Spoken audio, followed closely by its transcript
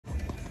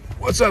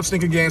What's up,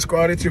 Sneaker Gang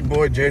Squad? It's your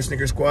boy, Jay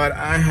Sneaker Squad.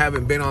 I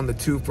haven't been on the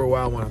tube for a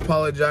while. I want to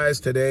apologize.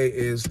 Today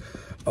is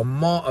a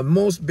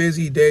most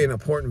busy day, an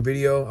important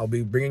video. I'll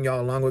be bringing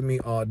y'all along with me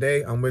all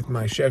day. I'm with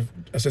my chef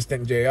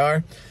assistant, JR.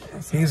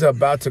 He's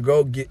about to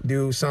go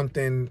do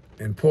something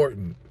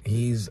important.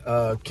 He's,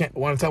 want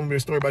to tell me your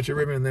story about your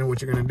ribbon and then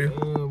what you're going to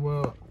do?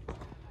 Well,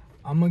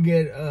 I'm going to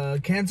get a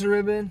cancer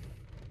ribbon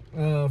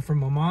from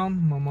my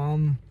mom. My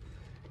mom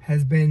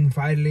has been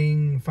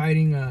fighting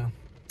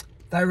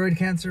thyroid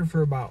cancer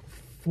for about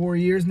 4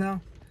 years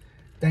now.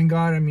 Thank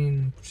God, I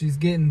mean, she's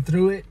getting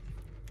through it.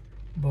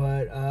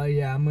 But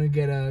yeah, I'm gonna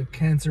get a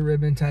cancer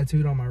ribbon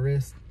tattooed on my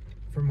wrist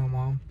for my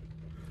mom.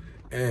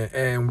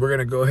 And we're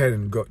gonna go ahead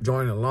and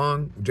join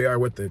along JR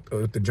with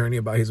the journey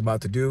about he's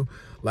about to do.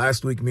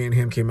 Last week, me and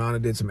him came out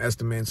and did some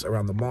estimates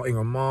around the mall,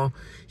 Ingram Mall.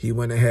 He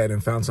went ahead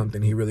and found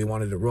something he really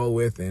wanted to roll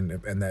with, and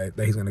that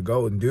he's gonna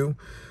go and do.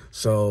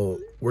 So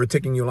we're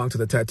taking you along to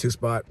the tattoo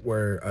spot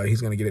where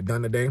he's gonna get it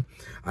done today.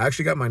 I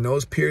actually got my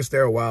nose pierced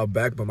there a while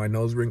back, but my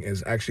nose ring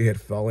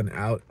had fallen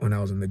out when I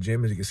was in the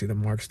gym. As you can see, the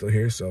mark's still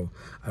here, so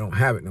I don't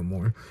have it no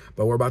more.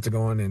 But we're about to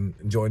go on and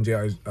join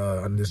JR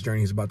on this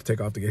journey. He's about to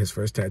take off to get his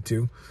first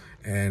tattoo.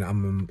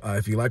 And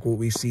if you like what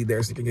we see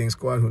there, Sneaker Gang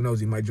Squad, who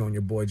knows, you might join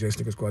your boy Jay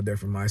Sneaker Squad there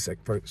for my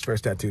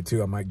first tattoo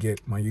too. I might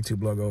get my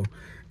YouTube logo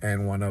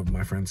and one of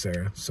my friend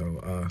Sarah.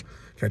 So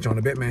catch you on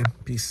a bit, man.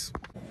 Peace.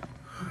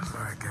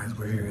 All right, guys,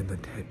 we're here in the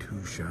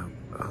tattoo shop.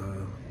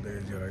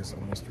 There's JR's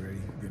almost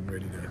ready, getting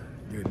ready to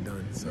get it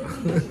done. So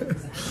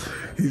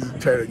he's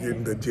trying to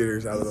get the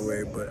jitters out of the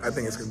way, but I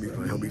think it's gonna be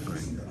fun. He'll be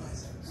fine.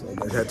 So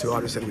the tattoo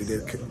artist said we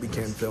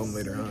can film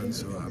later on,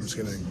 so I'm just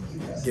gonna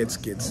get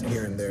skits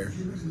here and there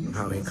of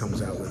how he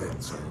comes out with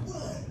it. So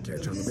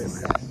catch on a bit,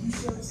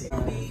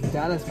 man.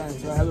 Dallas fan,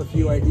 so I have a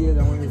few ideas.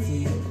 I want to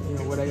see,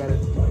 what I gotta,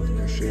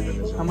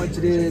 how much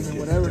it is and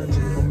whatever.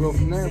 And we'll go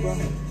from there, bro.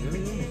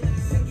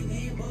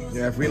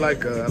 Yeah, if we I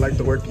like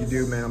the work you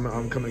do, man.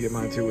 I'm coming to get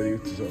mine too with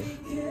you. So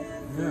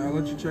yeah, I'll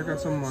let you check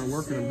out some of my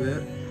work in a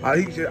bit.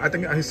 I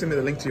think he sent me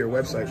the link to your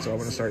website, so I'm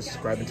gonna start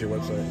subscribing to your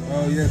website.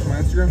 Oh yeah, it's my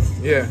Instagram.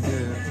 Yeah.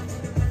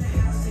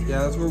 Yeah,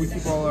 that's where we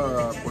keep all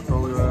our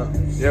portfolio at.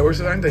 Yeah, we're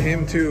signed to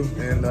him too,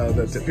 and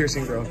the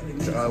Piercing Girl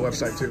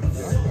website too.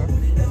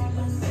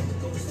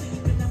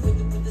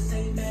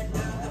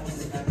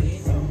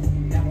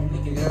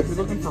 Yeah, if you're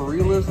looking for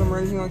realism or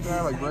anything like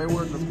that, like gray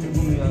work, that's gonna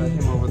be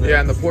him over there.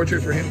 Yeah, and the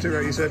portrait for him too,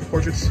 right? You said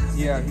portraits?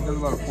 Yeah, he does a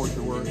lot of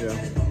portrait work. Yeah.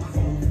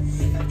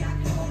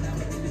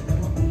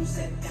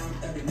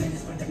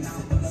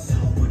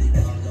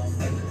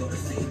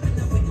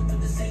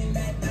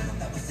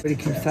 But he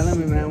keeps telling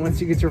me, man, once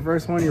you get your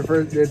first one, it's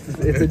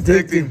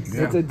addicting.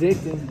 Yeah. It's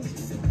addicting.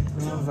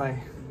 And I was like,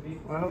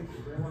 well.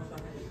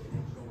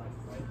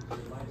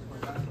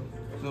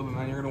 So, but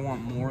man, you're gonna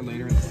want more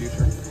later in the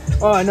future.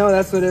 Oh, I know.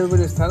 That's what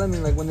everybody's telling me.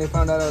 Like when they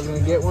found out I was gonna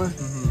get one,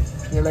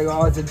 they're like,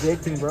 "Oh, it's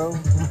addicting, bro."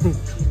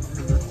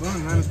 It's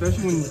fun, man.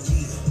 Especially when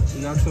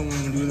you got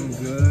someone doing them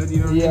good. You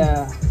know what I mean?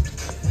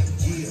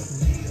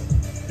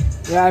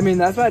 Yeah, I mean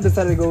that's why I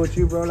decided to go with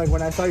you, bro. Like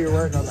when I saw your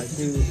work, I was like,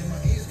 dude.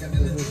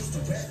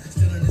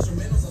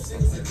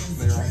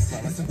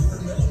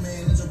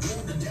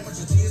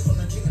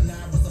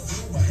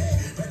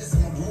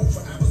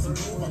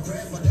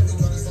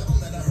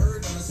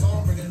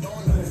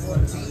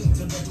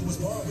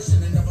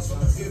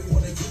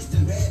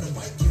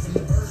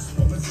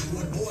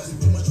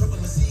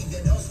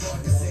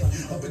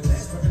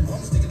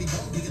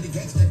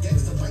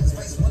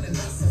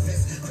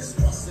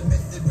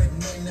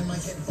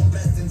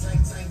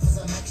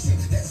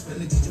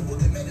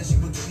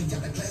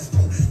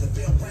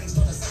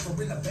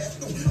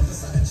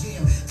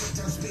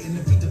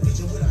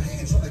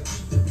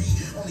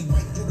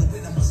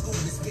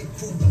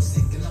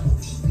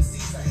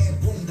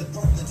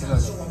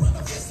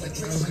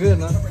 It's good,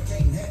 man.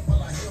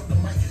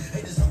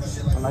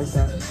 I like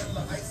that.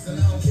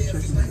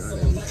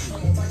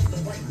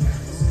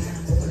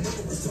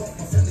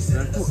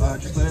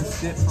 Just let it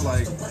sit for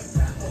like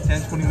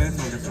 10-20 minutes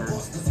and we'll get started.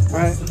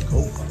 Alright.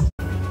 Cool.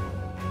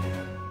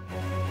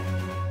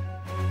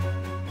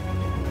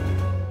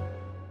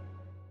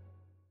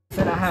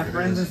 Said I have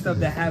friends and stuff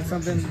that have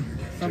something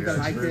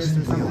like this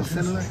or something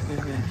similar,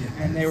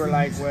 and they were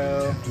like,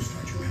 well,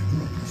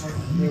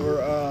 they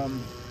were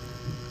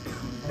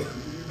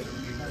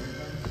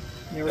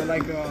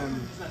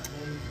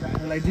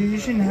like, dude, you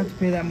shouldn't have to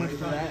pay that much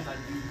for that.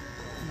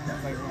 And I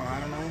was like, well, I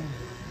don't know.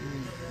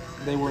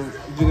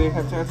 Do they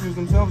have tattoos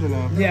themselves or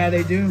no? Yeah,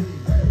 they do.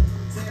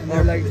 And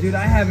they're like, dude,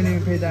 I haven't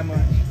even paid that much.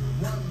 I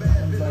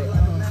was like,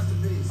 oh.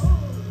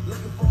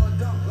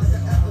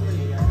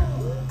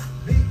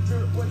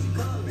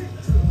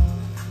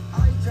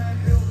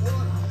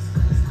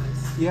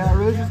 Yeah, it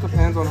really just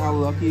depends on how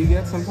lucky you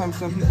get. Sometimes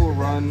some people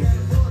run,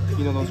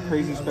 those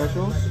crazy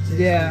specials.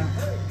 Yeah.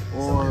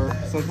 Or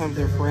sometimes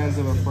they're friends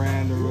of a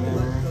friend or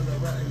whatever.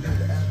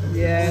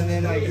 Yeah, and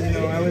then like,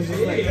 I was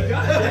just like,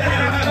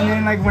 and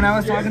then like when I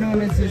was talking to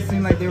him, it just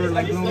seemed like they were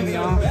like blowing me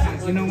off.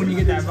 When you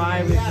get that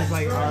vibe, it's just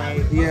like, all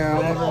right, yeah,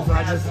 whatever. So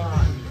I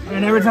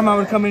And every time I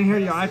would come in here,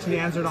 y'all actually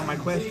answered all my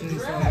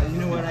questions. So you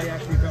know what? I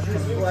actually felt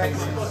comfortable.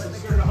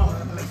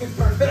 We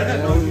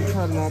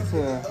try not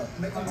to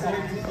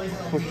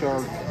push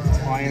our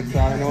clients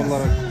out. I know a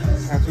lot of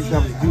tattoo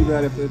shops do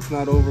that if it's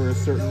not over a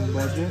certain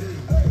budget.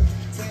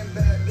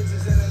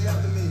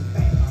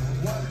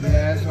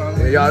 Yeah, so I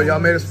was Y'all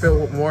made us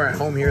feel more at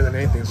home here than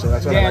anything, so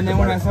that's what I yeah, like and then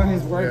about when I it. saw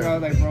his work, Yeah. I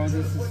was like, bro,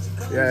 this is.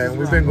 Yeah, and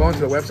we've been going to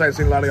the website,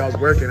 seeing a lot of y'all's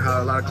work and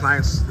how a lot of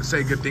clients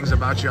say good things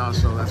about y'all,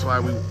 so that's why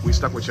we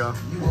stuck with y'all.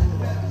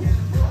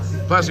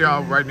 Plus,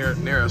 y'all right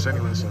near us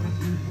anyway, so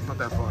not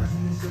that far.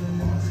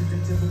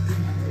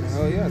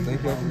 Oh yeah,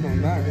 thank you all for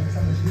coming back.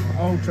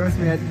 Oh, trust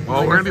me.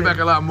 Well, we're gonna be back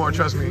a lot more,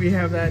 trust We me.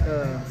 have that.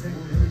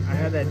 I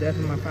had that death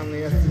in my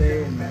family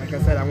yesterday, and like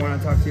I said, I want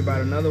to talk to you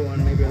about another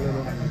one, maybe a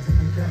little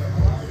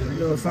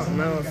something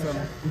else. So.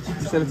 You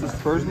said it's a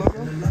Spurs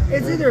logo?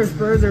 It's either a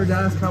Spurs or a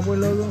Dallas Cowboy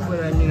logo,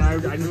 but I mean, I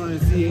just wanted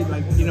to see it,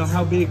 like, you know,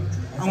 how big.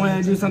 I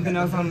wanted to do something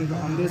else on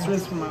this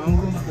wrist for my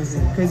uncle,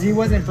 because he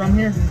wasn't from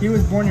here. He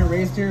was born and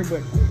raised here,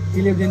 but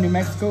he lived in New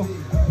Mexico.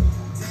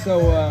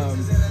 So,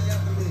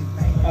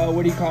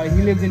 what do you call it?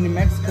 He lived in New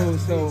Mexico,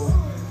 so,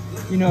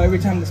 you know, every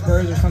time the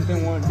Spurs or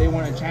something they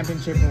won a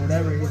championship or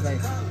whatever, he's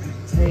like,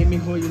 hey,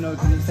 mijo, you know,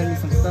 can you send me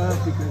some stuff?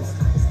 Because,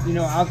 you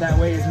know, out that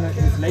way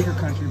is Laker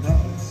country, bro.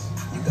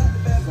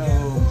 So,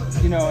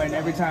 you know, and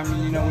every time,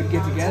 you know, we'd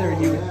get together,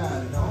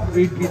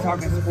 we'd be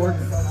talking sports.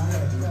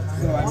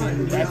 So, I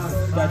mean,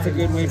 that's a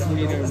good way for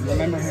me to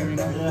remember him, you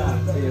know?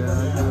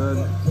 Yeah, good.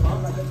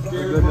 A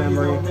good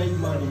memory.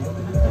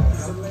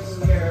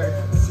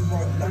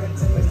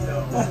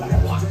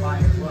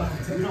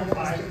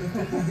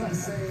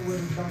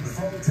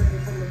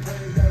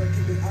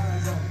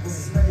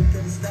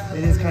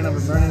 It is kind of a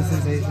burning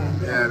sensation.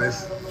 Yeah,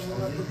 this.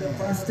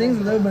 It stings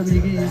a little bit, but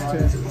you get used to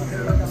it.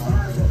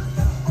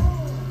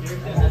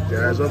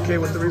 Yeah, it's okay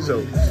with the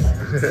results.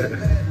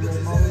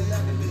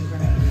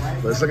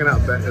 But it's looking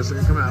out bad. It's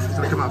gonna come out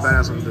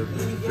badass on the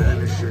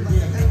end this shit. I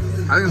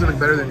think it's gonna look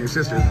better than your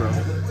sister's, bro.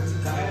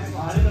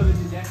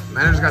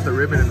 Manager's got the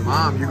ribbon, and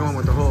mom, you're going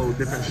with the whole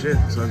different shit,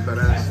 so it's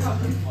badass.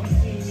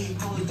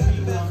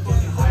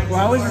 Well,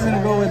 I was just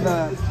gonna go with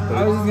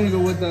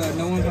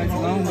No One Fights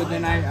Alone, but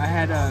then I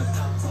had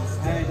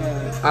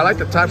I like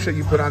the top shit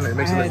you put on there. It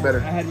makes it look I better.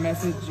 had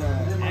messaged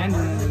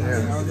Andrew, and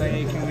Yeah. I was like,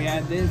 hey, can we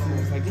add this? And he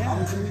was like,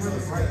 yeah.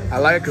 I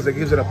like it because it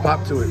gives it a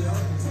pop to it,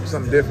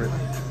 something different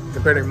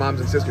compared to moms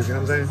and sisters. You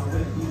know what I'm saying?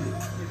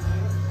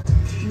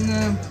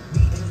 No,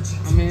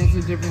 I mean it's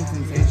a different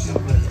sensation,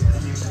 but I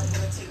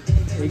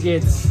mean, it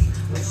gets.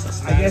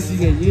 I guess you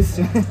get used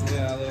to it.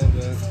 Yeah, a little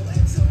bit.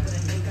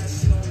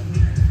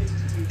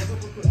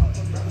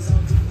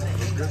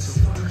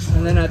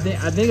 And then I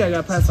think I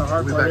got past the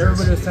hard We'll be part. back, guys.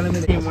 Everybody was telling me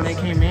that when they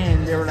came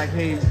in, they were like,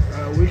 "Hey,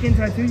 we can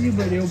tattoo you,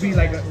 but it'll be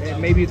like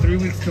maybe 3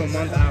 weeks to a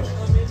month out."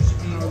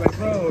 And I was like,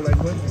 "Bro, like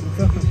what?"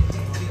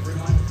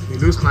 You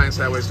lose clients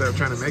that way instead of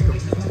trying to make them.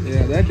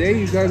 Yeah, that day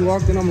you guys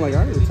walked in, I'm like,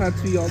 I will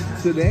tattoo y'all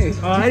today.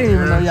 Oh, I didn't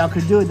even know y'all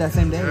could do it that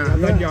same day. Yeah. I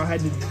thought y'all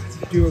had to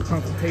do a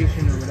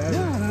consultation or whatever.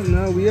 Yeah, I don't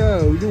know. We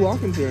do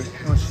walk-in tour.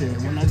 Oh shit!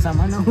 Well, next time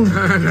I know.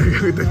 I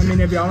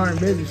mean, if y'all aren't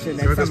busy, shit.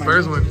 Next With the time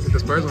Spurs one, with the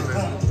Spurs one,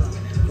 man.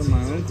 For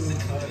my uncle.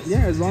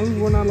 Yeah, as long as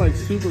we're not like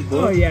super booked.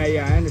 Oh yeah,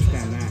 I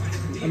understand that.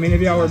 I mean, if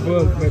y'all were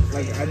booked, but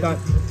like I thought,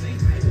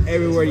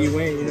 everywhere you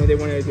went, you know, they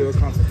wanted to do a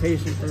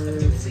consultation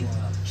first. No,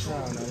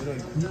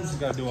 we just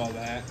gotta do all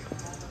that.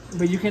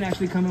 But you can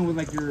actually come in with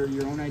like your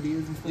own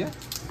ideas and stuff. Yeah.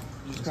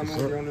 You just come in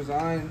with your own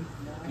design.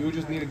 You would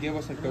just need to give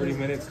us like 30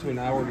 minutes to an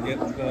hour to get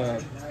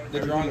the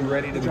drawing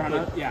ready to be Drawn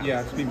put, up,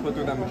 yeah. to be put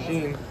through that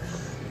machine.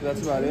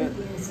 That's about it.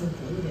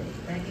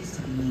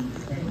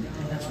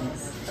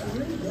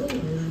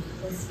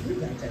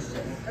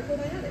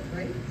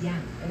 Yeah,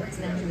 it works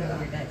naturally on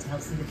your gut to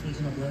help soothe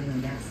occasional bloating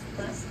and gas.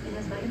 Plus, it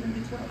has vitamin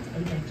B12 to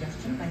aid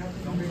digestion by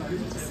helping you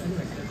reduce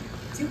cellular fat.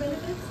 2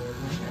 benefits,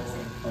 one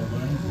capsule.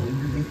 Align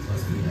Linger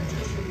Plus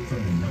Digestion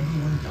from the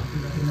 #1 doctor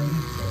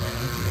recommended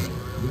probiotic today.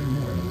 Learn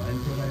more at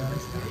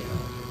AlignProbiotics.com.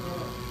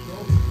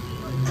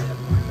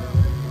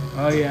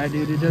 Oh yeah,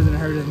 dude, it doesn't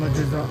hurt as much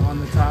as on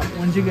the top.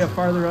 Once you get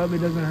farther up, it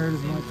doesn't hurt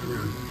as much.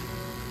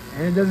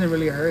 And it doesn't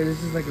really hurt. It's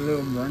just like a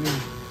little burning.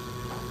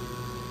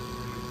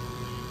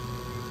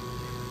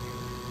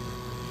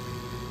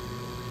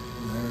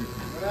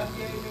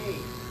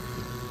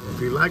 If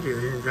you like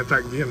it, you can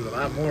start getting a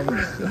lot more.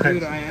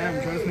 Dude, I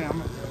am. Trust me.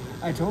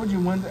 I told you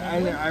once.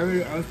 I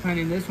was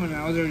planning this one,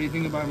 and I was already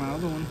thinking about my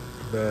other one.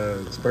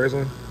 The Spurs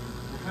one.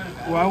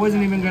 Well, I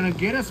wasn't even gonna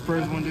get a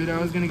Spurs one, dude. I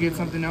was gonna get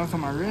something else on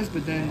my wrist,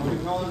 but then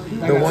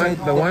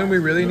The one we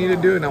really need to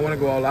do, and I want to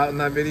go all out in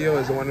that video,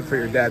 is the one for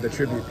your dad, the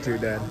tribute to your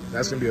dad.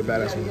 That's gonna be a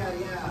badass one.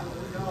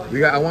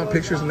 I want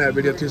pictures in that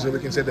video too, so we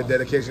can say the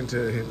dedication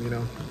to him, you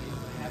know.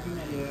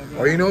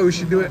 Or you know what we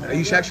should do it?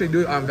 You should actually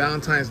do it on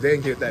Valentine's Day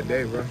and get it that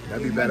day, bro.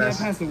 That'd be I badass.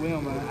 passed the wheel,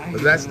 man.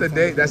 But that's the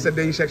day. That's the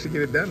day you should actually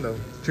get it done, though.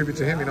 Tribute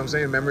to him, you know what I'm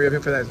saying? Memory of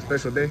him for that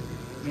special day.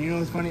 And you know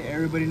what's funny?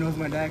 Everybody knows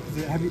my dad.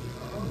 Cause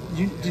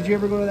did you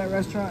ever go to that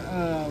restaurant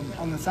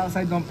on the south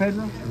side, Don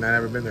Pedro? Nah, I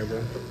never been there,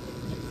 bro.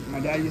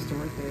 My dad used to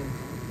work there.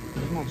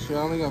 I'm not sure.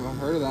 I don't think I've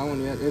heard of that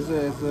one yet. Is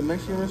it a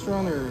Mexican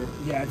restaurant or?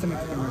 Yeah, it's a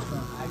Mexican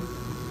restaurant.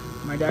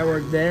 My dad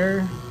worked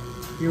there.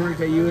 He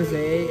worked at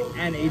USA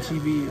and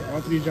HEB,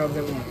 all 3 jobs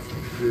at once.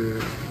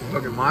 Dude,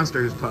 fucking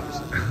monster his pups.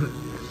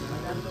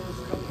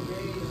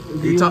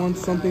 Do you want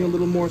something a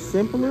little more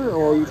simpler,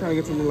 or are you trying to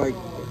get something like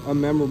a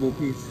memorable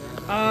piece?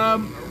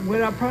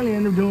 What I'll probably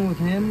end up doing with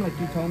him, like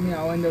you told me,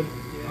 I'll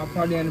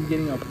probably end up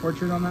getting a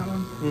portrait on that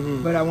one.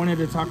 Mm-hmm. But I wanted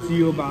to talk to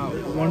you about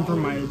the one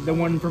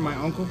for my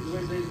uncle.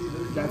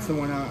 That's the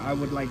one I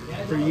would like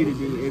for you to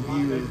do if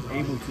you were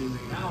able to.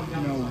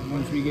 You know,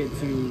 once we get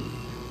to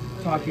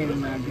talking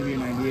and I'll give you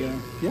an idea.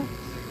 Yeah.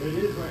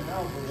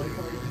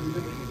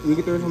 We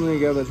could throw something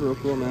together that's real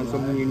cool, man.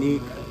 Something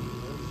unique.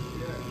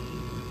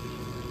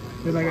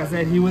 Because like I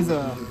said, he was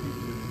a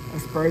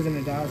Spurs and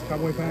a Dallas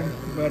Cowboy fan,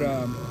 but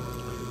I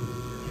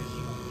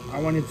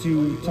wanted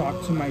to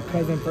talk to my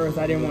cousin first.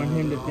 I didn't want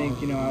him to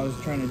think, you know, I was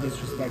trying to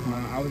disrespect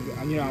I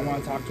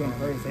want to talk to him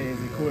first. Say, is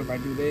it cool if I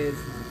do this? Is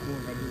it cool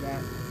if I do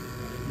that?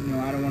 You know,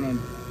 I don't want to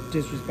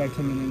disrespect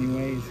him in any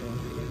way. So,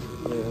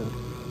 Yeah.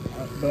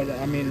 but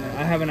I mean,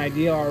 I have an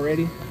idea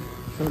already,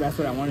 so that's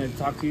what I wanted to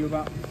talk to you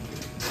about.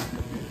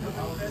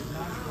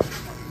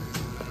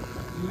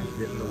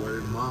 Getting the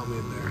word mom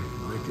in there,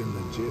 making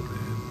legit,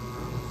 man.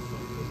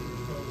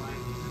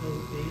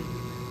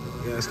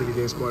 Yeah, Sticky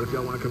Gang Squad, if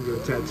y'all want to come get a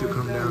tattoo,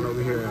 come down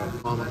over here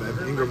at Mama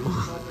at Ingram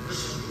Mall.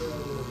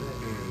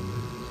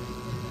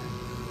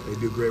 And they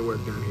do great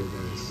work down here,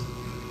 guys.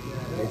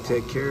 They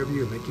take care of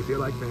you and make you feel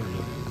like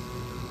family.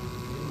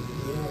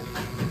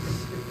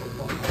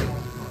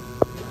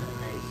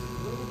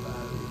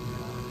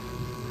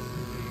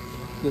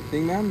 The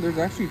thing, man, there's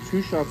actually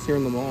 2 shops here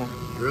in the mall.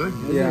 Really?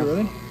 Yeah.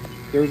 Really?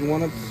 There's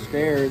one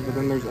upstairs, but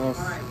then there's us.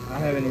 I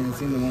haven't even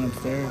seen the one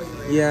upstairs.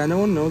 Yeah, no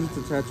one knows it's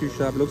a tattoo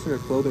shop. It looks like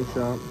a clothing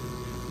shop.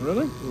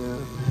 Really? Yeah.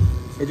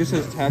 It just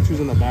says tattoos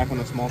on the back on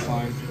a small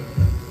sign.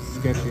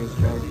 Sketchy as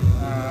fuck.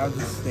 I'll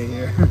just stay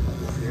here.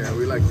 Yeah,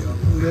 we like y'all.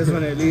 This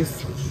one at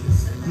least.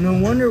 No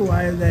wonder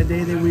why that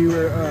day that we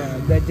were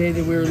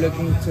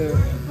looking to,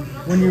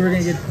 when you were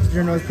gonna get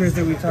your nose pierced,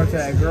 that we talked to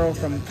that girl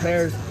from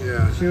Claire's.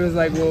 Yeah. She was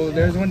like, well,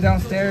 there's one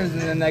downstairs,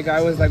 and then that guy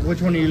was like, which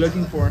one are you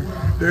looking for?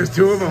 There's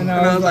 2 of them. And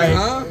I was like,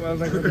 huh? I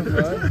was like, what the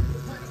fuck?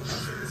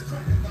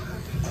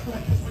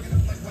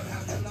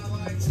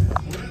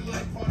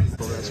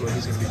 Well, that's what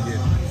he's gonna be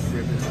getting.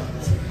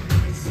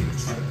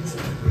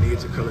 When he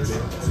gets it colored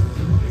in.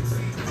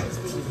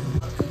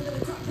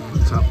 On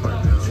the top part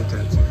now, the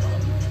tattoo.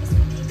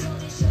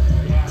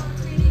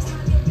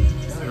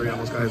 There, he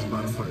almost got his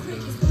bottom part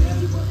done.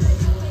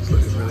 It's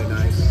looking really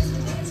nice.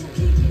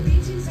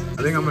 I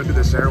think I'm gonna do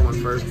the Sarah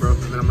one first, bro,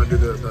 and then I'm gonna do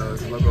the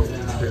logo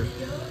here.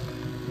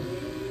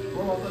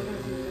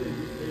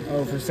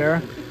 Oh, for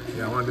Sarah?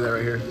 Yeah, I wanna do that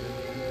right here.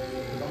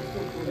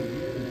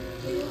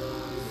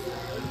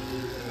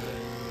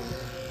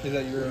 Is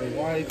that your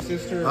wife,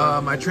 sister?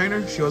 My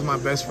trainer, she was my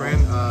best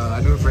friend. I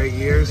knew her for 8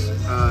 years.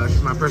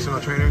 She's my personal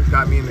trainer.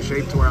 Got me in the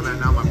shape to where I'm at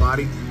now, my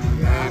body.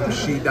 And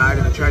she died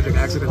in a tragic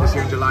accident this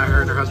year in July,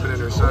 her and her husband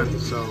and her son.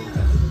 So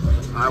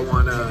I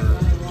want to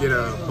get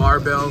a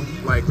barbell,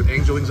 like with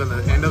angel wings on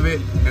the end of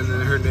it, and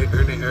then her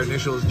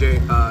initials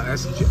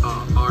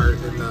SR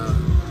in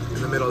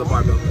the middle of the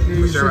barbell.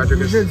 You Sarah should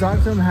Rodriguez.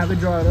 talk to him, have it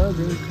draw it up,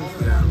 dude.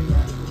 Yeah.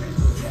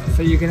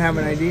 So you can have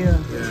an idea.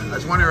 Yeah, I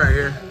just want it right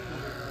here.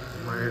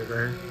 Right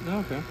here. Oh,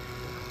 okay.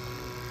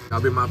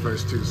 That'll be my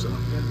first too, so.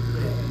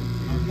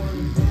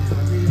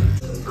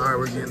 Alright,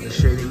 we're getting the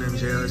shading in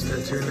JR's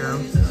tattoo now.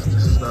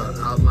 This is the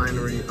outline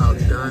already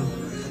outdone.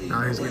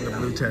 Now he's getting the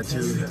blue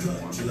tattoo,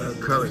 the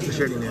color, the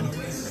shading in.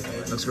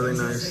 Looks really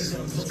nice.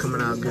 It's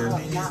coming out good. We'll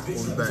be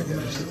back,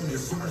 guys.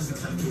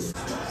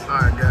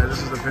 Alright, guys,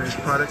 this is the finished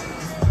product.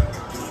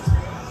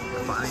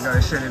 Finally got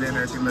it shaded in,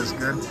 everything looks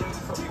good.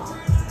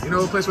 You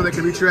know a place where they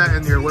can reach you at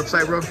in your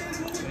website, bro?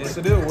 Yes,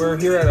 I do. We're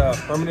here at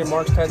Permanent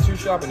Marks Tattoo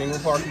Shop in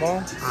Ingram Park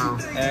Mall.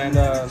 And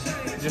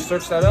just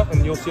search that up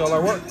and you'll see all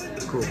our work.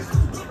 Cool.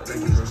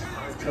 Thank you, bro.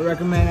 I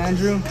recommend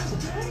Andrew.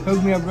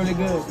 Hooked me up really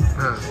good.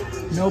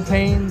 No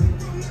pain.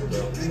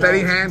 Steady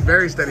hand,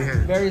 very steady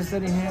hand. Very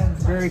steady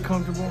hands, very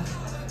comfortable.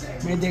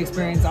 Made the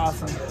experience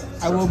awesome.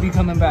 I will be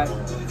coming back.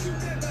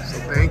 So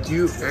thank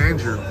you,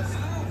 Andrew.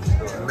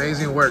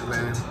 Amazing work,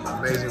 man.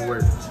 Amazing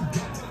work.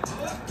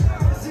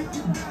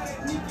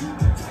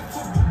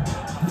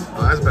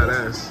 Oh, that's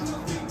badass.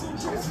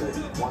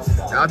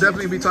 Yeah, I'll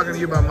definitely be talking to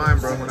you about mine,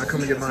 bro, when I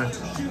come to get mine.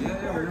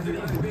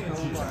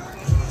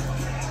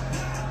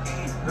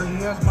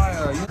 Here's my,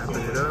 Put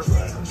it up.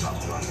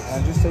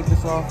 just take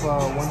this off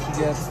once you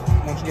get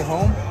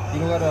home. You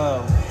don't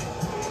gotta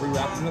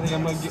rewrap anything.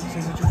 I'm gonna get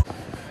since it's your.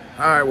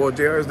 All right, well,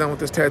 JR is done with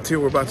this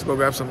tattoo. We're about to go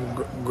grab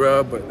some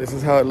grub, but this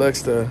is how it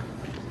looks, the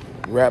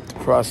wrapped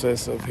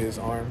process of his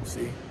arm.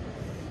 See,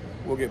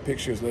 we'll get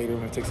pictures later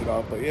when he takes it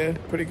off, but yeah,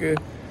 pretty good.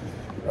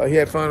 He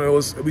had fun.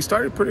 We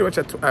started pretty much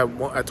at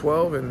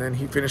 12, and then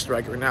he finished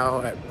right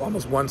now at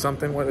almost 1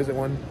 something. What is it,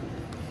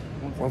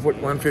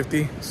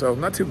 150? So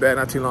not too bad,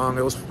 not too long.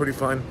 It was pretty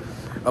fun.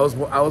 it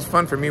was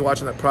fun for me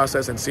watching that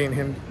process and seeing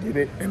him get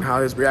it and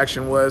how his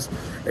reaction was.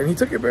 And he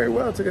took it very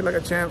well, took it like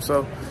a champ.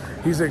 So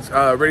he's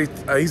ready.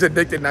 He's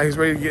addicted now. He's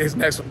ready to get his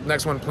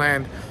next one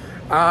planned.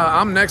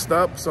 I'm next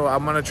up, so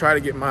I'm gonna try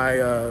to get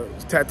my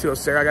tattoo of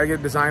Sarah. I gotta get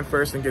it designed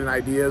first and get an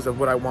ideas of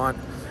what I want,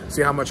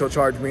 see how much he'll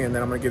charge me, and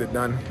then I'm gonna get it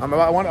done. I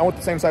want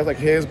the same size like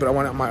his, but I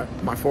want it on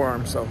my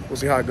forearm, so we'll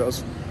see how it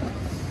goes.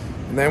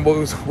 And then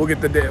we'll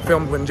get the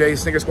film when Jay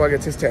Sneaker Squad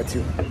gets his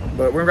tattoo.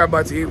 But we're gonna grab a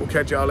bite to eat. We'll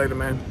catch y'all later,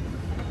 man.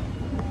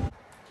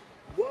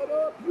 What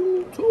up,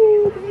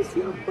 YouTube? It's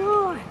your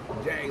boy,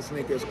 Jay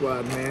Sneaker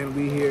Squad, man.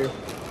 We here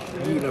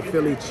eating a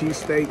Philly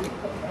cheesesteak,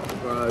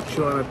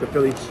 chilling at the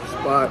Philly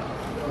spot.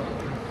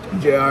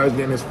 JR is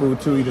getting his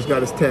food too. He just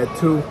got his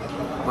tattoo.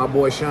 My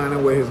boy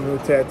shining with his new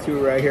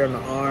tattoo right here on the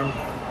arm.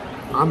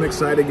 I'm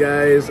excited,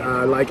 guys.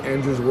 I like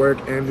Andrew's work.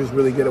 Andrew's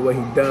really good at what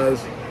he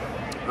does.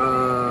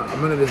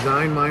 I'm gonna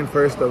design mine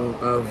first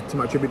to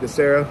my tribute to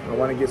Sarah. I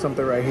want to get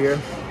something right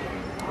here,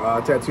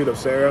 tattooed of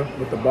Sarah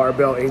with the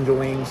barbell, angel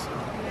wings,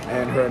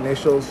 and her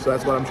initials. So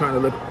that's what I'm trying to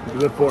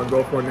look for and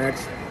go for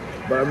next.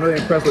 But I'm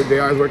really impressed with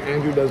JR's work.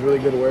 Andrew does really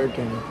good work,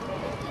 and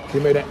he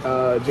made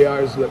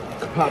JR's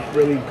pop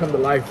really come to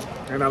life.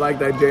 And I like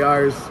that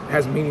JR's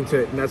has meaning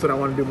to it, and that's what I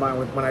want to do mine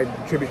when I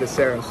tribute to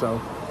Sarah.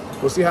 So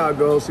we'll see how it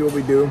goes, see what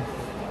we do.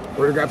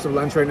 We're gonna grab some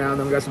lunch right now, and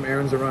then we got some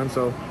errands to run.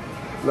 So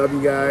love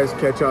you guys.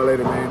 Catch y'all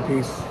later, man.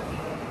 Peace.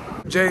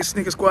 Jay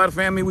Sneaker Squad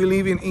family, we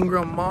leaving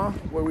Ingram Mall,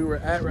 where we were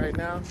at right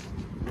now,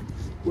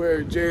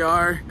 where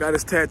JR got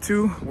his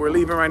tattoo. We're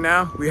leaving right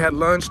now. We had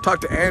lunch,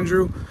 talked to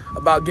Andrew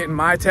about getting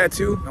my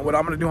tattoo and what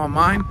I'm gonna do on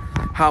mine,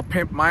 how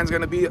pimp mine's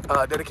gonna be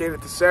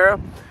dedicated to Sarah.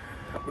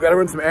 We gotta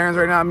run some errands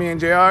right now, me and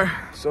JR,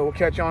 so we'll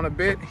catch you on a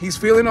bit. He's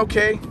feeling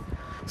okay.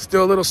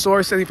 Still a little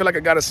sore. Said he feel like I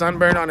got a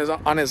sunburn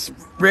on his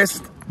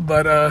wrist,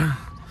 but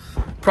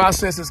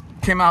process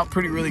came out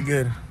really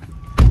good.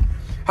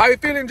 How you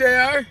feeling,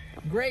 JR?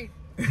 Great.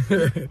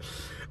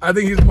 I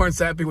think he's more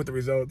happy with the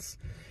results.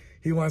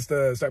 He wants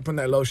to start putting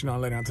that lotion on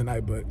later on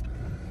tonight, but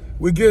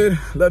we're good.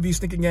 Love you,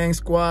 Sneaker Gang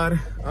Squad.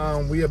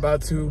 We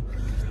about to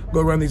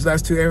go run these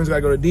last two errands.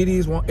 Gotta go to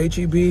DD's,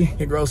 HEB,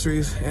 get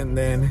groceries, and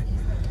then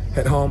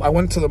head home. I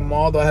went to the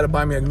mall though. I had to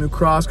buy me a new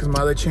cross because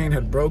my other chain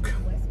had broke,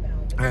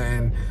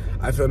 and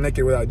I feel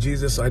naked without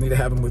Jesus, so I need to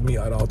have him with me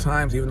at all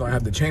times, even though I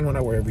have the chain one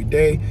I wear every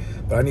day.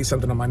 But I need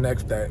something on my neck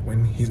that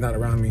when he's not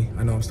around me,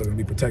 I know I'm still gonna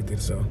be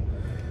protected. So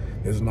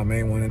this is my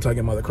main one until I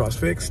get my other cross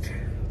fixed.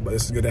 But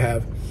this is good to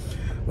have.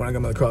 When I get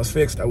my other cross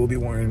fixed, I will be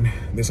wearing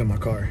this in my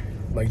car,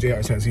 like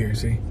JR's has here,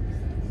 see?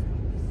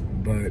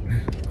 But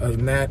other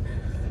than that,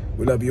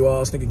 we love you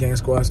all. Sneaker Gang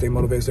Squad, stay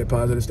motivated, stay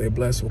positive, stay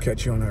blessed. We'll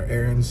catch you on our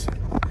errands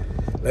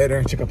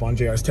later. Check up on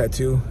JR's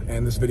tattoo,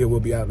 and this video will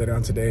be out later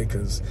on today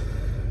because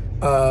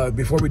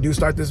before we do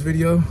start this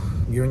video,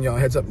 giving y'all a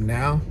heads up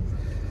now,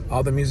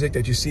 all the music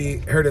that you see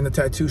heard in the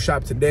tattoo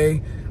shop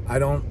today, I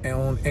don't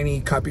own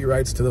any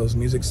copyrights to those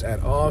musics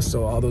at all.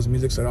 So all those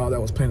musics at all that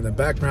was playing in the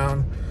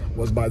background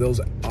was by those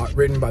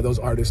written by those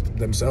artists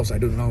themselves. I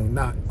do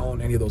not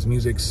own any of those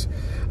musics.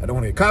 I don't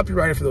want to get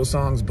copyrighted for those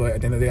songs, but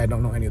at the end of the day, I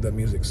don't know any of that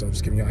music. So I'm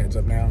just giving y'all a heads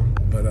up now.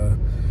 But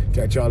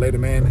catch y'all later,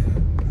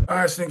 man. All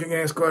right, Sneaker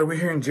Gang Squad, we're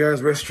here in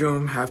JR's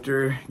restroom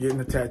after getting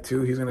the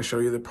tattoo. He's gonna show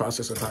you the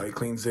process of how he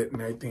cleans it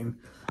and everything,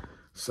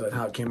 so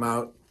how it came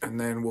out, and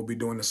then we'll be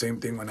doing the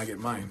same thing when I get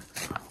mine.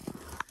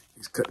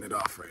 He's cutting it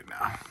off right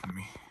now. Let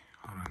me,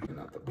 hold on. Get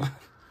out the blood.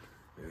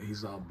 Yeah,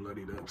 he's all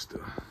bloodied up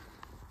still.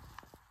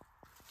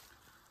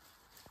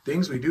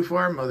 Things we do for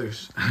our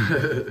mothers.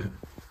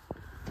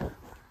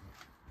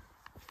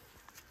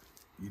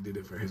 He did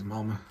it for his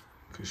mama,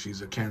 because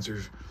she's a cancer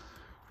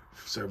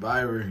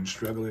survivor and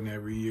struggling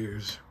every year,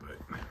 but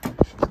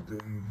she's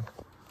doing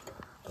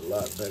a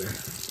lot better.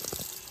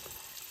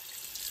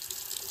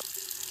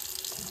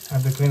 I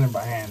have to clean it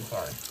by hand,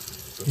 sorry.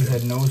 Okay. He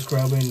said no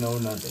scrubbing, no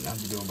nothing. I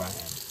have to do it by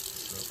hand.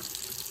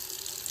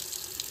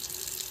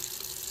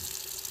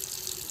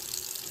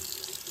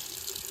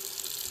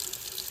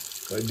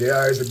 So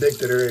JR is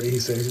addicted already. He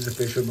said he's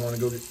officially going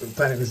to go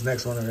planning his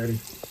next one already.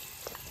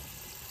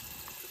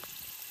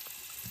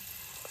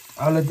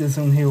 I'll let this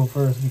one heal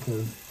first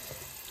because,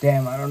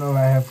 damn, I don't know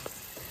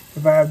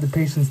if I have the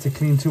patience to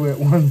clean two at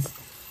once.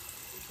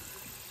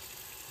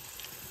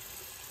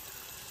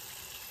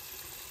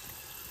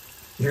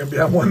 You're gonna be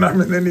on one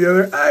arm and then the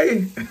other.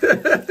 Aye.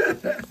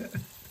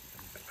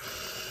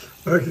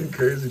 Fucking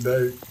crazy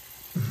night.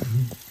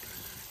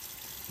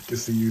 Can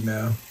see you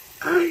now.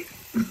 Aye.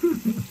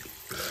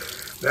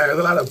 There's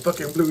a lot of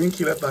fucking blue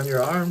inky left on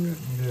your arm.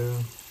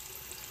 Yeah.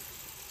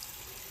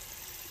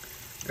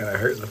 Kinda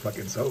hurts the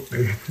fucking soap,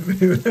 dude.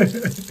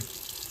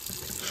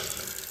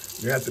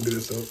 You have to do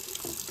the soap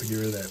to get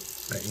rid of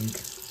that ink.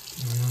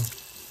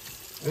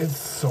 Yeah. It's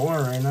sore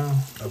right now.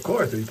 Of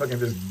course, you fucking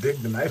just dig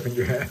the knife in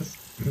your ass.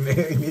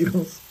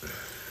 Needles.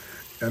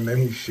 And then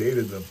he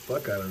shaded the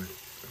fuck out of it.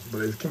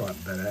 But it came out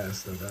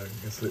badass though, dog.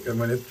 And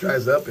when it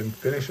dries up and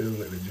finishes, it's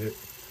like legit.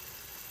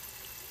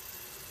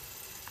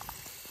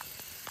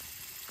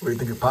 What do you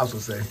think your pops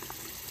would say?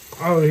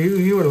 Oh,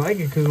 he would like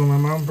it because when my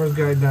mom first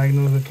got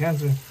diagnosed with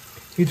cancer,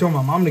 He told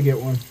my mom to get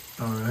one.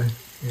 All right.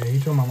 Yeah, he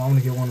told my mom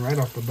to get one right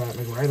off the bat,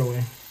 like right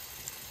away.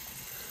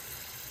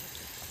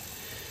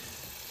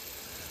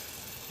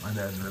 My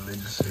dad's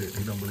religious shit.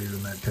 He don't believe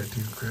in that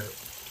tattoo crap.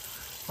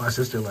 My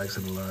sister likes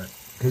it a lot.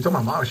 He told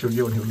my mom she would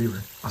get one, he would leave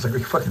her. I was like, are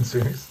you fucking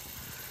serious?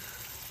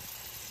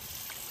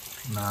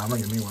 Nah, I'm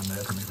gonna get me one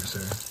there for me for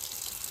sure.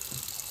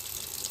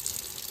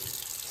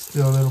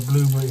 Still a little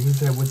blue, but he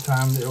said with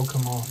time it'll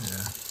come off.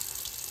 Yeah.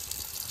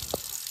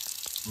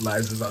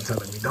 Liza's all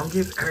telling me, don't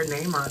get her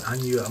name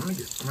on you. I'm gonna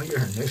get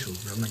her initials,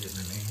 but I'm not getting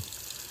her name.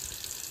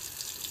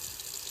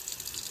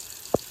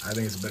 I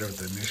think it's better with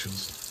the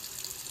initials.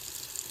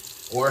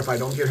 Or if I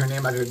don't get her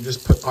name, I could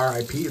just put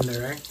RIP in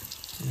there, right?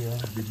 Yeah.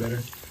 That'd be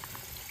better.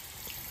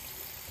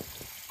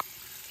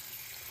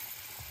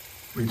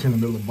 Reach in the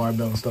middle of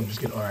barbell and stuff, just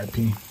get RIP.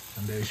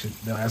 And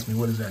they'll ask me,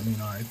 what does that mean,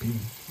 RIP?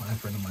 My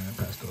friend of mine that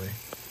passed away.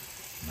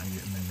 I'm not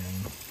getting their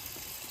name.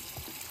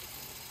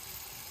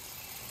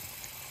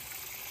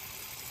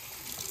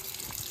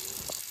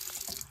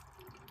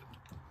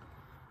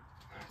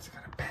 Just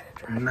gotta pat it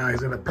dry. Now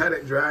he's gonna pat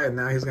it dry, and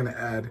now he's gonna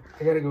add.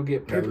 I gotta go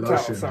get paper lotion.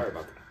 towels. Sorry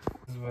about that.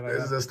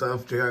 This is the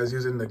stuff JR is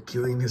using to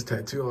clean his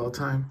tattoo all the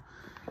time,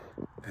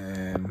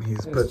 and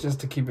he's It's just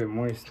to keep it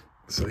moist,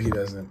 so he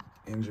doesn't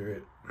injure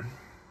it.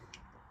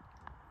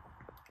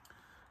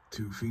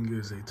 2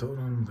 fingers, they told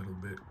him, a little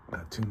bit,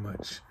 not too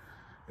much.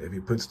 If he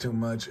puts too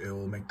much, it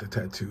will make the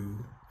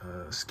tattoo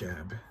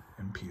scab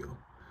and peel,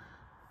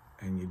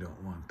 and you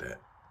don't want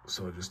that.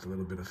 So just a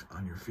little bit of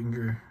on your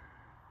finger.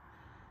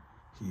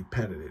 He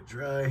patted it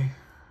dry,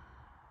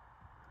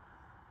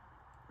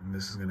 and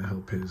this is gonna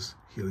help his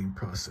healing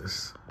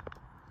process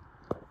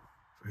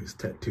for his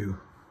tattoo.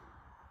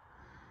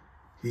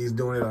 He's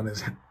doing it on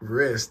his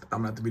wrist. I'm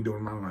gonna have to be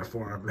doing it on my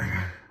forearm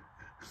there.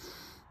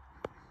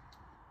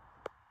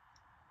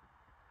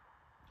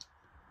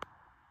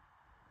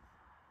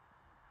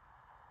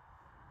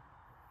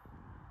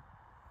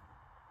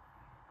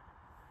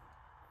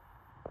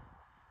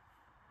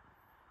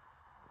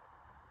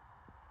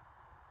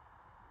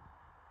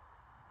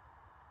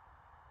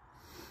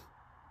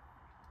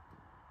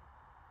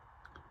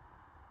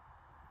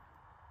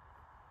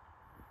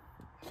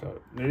 so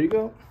there you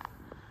go.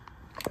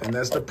 And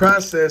that's the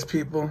process,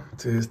 people,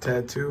 to his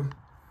tattoo.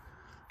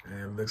 And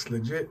it looks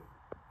legit.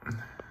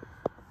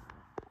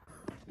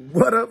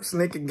 What up,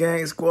 Sneaker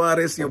Gang Squad?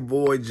 It's your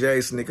boy Jay,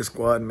 Sneaker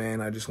Squad,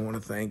 man. I just want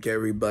to thank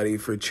everybody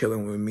for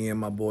chilling with me and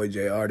my boy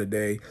JR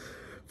today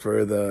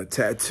for the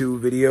tattoo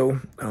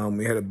video.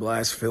 We had a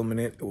blast filming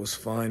it. It was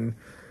fun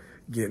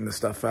getting the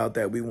stuff out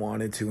that we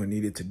wanted to and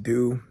needed to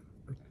do.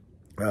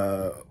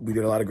 We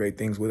did a lot of great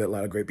things with it. A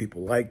lot of great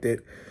people liked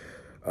it.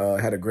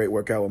 Had a great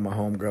workout with my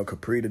homegirl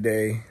Capri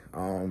today.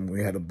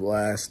 We had a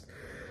blast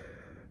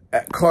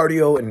at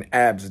cardio and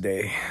abs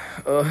day.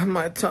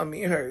 My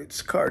tummy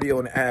hurts. Cardio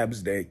and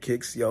abs day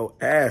kicks your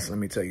ass, let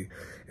me tell you.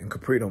 And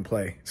Capri don't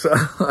play. So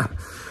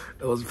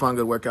it was a fun,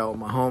 good workout with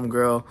my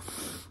homegirl.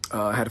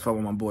 Had fun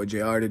with my boy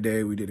JR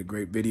today. We did a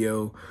great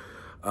video.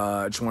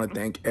 I just want to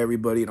thank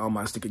everybody and all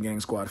my Sneaker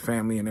Gang Squad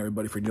family and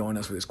everybody for joining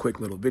us for this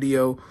quick little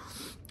video.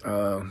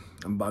 I'm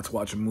about to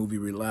watch a movie,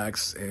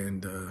 relax,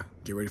 and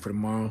get ready for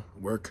tomorrow.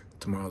 Work.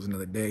 Tomorrow's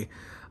another day,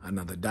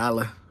 another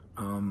dollar.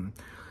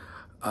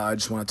 I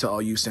just want to tell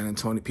all you San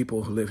Antonio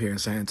people who live here in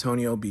San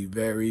Antonio, be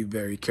very,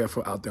 very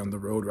careful out there on the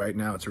road right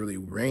now. It's really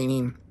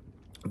raining,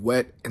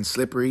 wet, and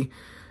slippery.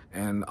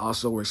 And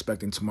also, we're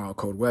expecting tomorrow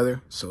cold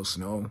weather. So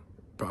snow,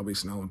 probably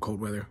snow and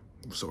cold weather.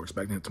 So we're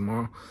expecting it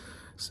tomorrow.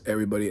 So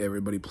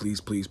everybody,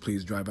 please, please,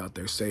 please drive out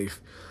there safe.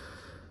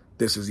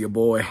 This is your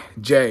boy,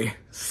 Jay,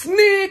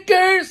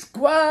 Sneaker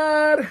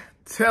Squad,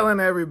 telling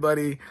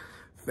everybody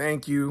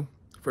thank you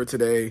for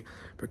today,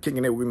 for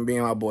kicking it with me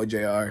and my boy,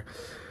 JR.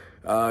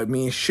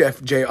 Me and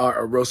Chef JR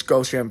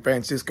Orozco, Chef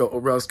Francisco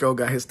Orozco,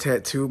 got his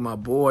tattoo. My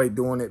boy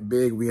doing it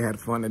big. We had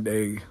fun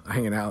today,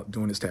 hanging out,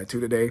 doing his tattoo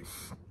today.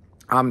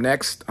 I'm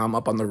next. I'm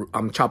up on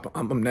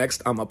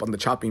the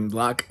chopping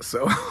block.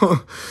 So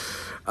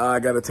I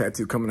got a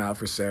tattoo coming out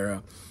for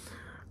Sarah.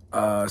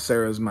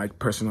 Sarah's my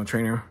personal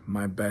trainer,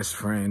 my best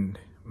friend,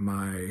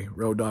 my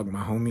road dog,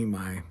 my homie,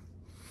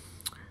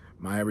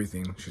 my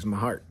everything. She's my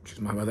heart. She's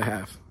my other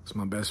half. It's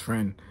my best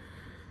friend.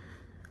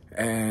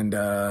 And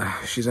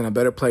she's in a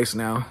better place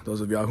now.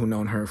 Those of y'all who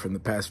known her from the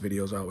past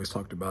videos, I always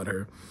talked about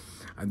her.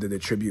 I did a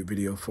tribute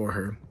video for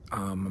her.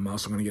 I'm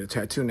also going to get a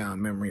tattoo now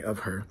in memory of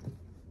her.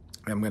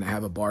 I'm going to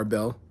have a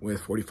barbell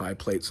with 45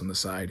 plates on the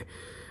side,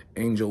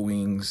 angel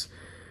wings,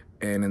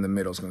 and in the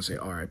middle it's going to say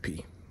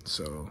RIP.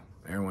 So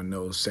everyone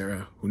knows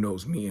Sarah, who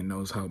knows me and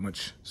knows how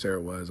much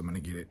Sarah was. I'm going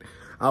to get it.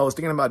 I was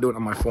thinking about doing it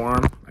on my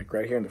forearm, like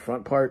right here in the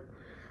front part.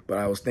 But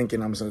I was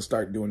thinking I'm just going to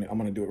start doing it. I'm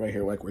going to do it right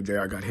here like where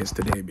JR got his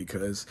today,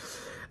 because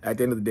at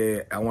the end of the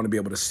day, I want to be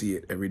able to see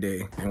it every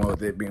day. And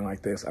with it being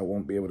like this, I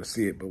won't be able to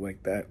see it. But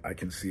like that, I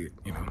can see it,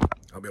 you know.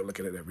 I'll be able to look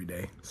at it every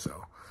day.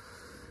 So,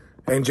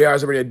 and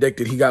JR's already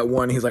addicted. He got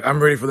one. He's like,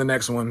 I'm ready for the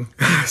next one.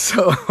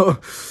 So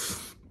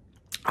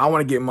I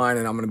want to get mine,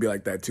 and I'm going to be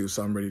like that too.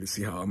 So I'm ready to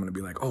see how I'm going to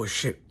be like, oh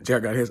shit, JR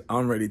got his.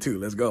 I'm ready too.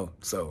 Let's go.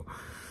 So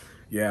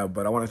yeah,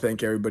 but I want to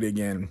thank everybody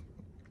again.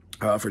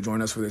 for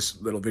joining us for this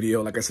little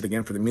video. Like I said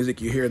again, for the music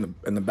you hear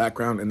in the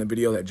background in the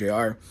video that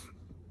JR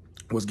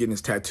was getting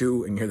his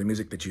tattoo, and you hear the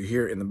music that you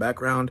hear in the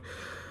background,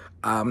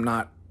 I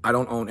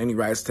don't own any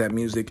rights to that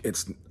music.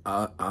 It's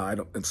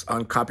it's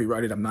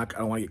uncopyrighted. I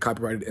don't want to get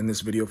copyrighted in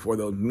this video for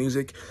those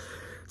music.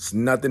 It's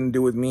nothing to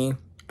do with me.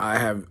 I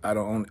don't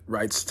own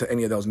rights to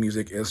any of those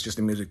music. It's just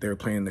the music they were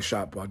playing in the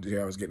shop while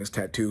JR was getting his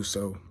tattoo.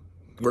 So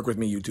work with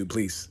me, YouTube,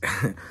 please.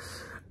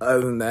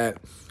 Other than that,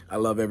 I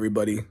love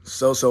everybody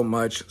so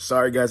much.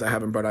 Sorry, guys, I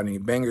haven't brought out any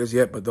bangers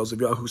yet, but those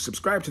of y'all who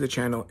subscribe to the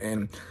channel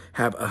and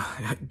have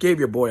gave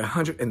your boy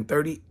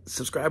 130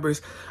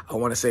 subscribers, I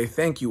want to say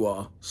thank you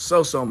all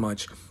so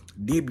much.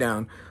 Deep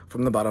down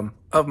from the bottom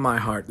of my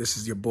heart, this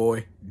is your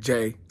boy,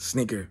 Jay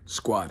Sneaker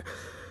Squad.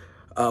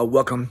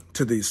 Welcome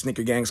to the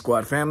Sneaker Gang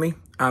Squad family.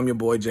 I'm your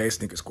boy, Jay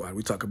Sneaker Squad.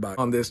 We talk about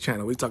on this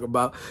channel. We talk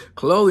about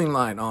clothing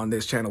line on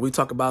this channel. We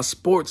talk about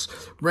sports,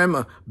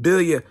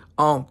 memorabilia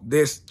on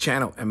this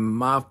channel. And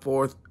my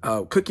fourth,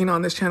 cooking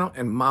on this channel.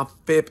 And my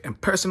fifth and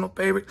personal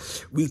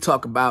favorite, we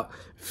talk about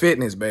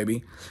fitness,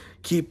 baby.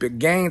 Keep your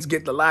gains,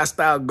 get the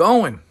lifestyle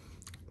going.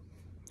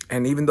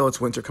 And even though it's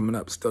winter coming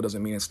up, still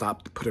doesn't mean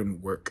stop to put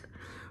in work.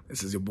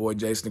 This is your boy,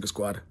 Jay Sneaker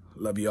Squad.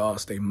 Love you all.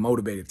 Stay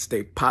motivated.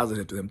 Stay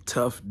positive. To them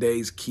tough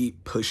days,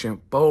 keep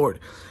pushing forward.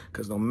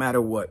 Because no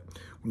matter what,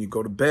 when you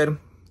go to bed,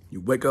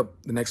 you wake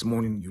up the next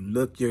morning, you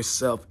look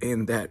yourself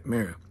in that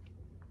mirror.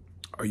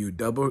 Are you a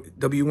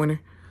W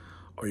winner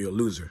or are you a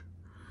loser?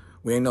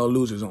 We ain't no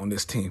losers on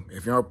this team.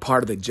 If you're a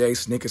part of the Jay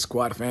Sneaker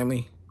Squad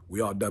family,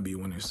 we all W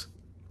winners.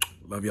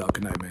 Love y'all.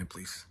 Good night, man.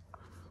 Please.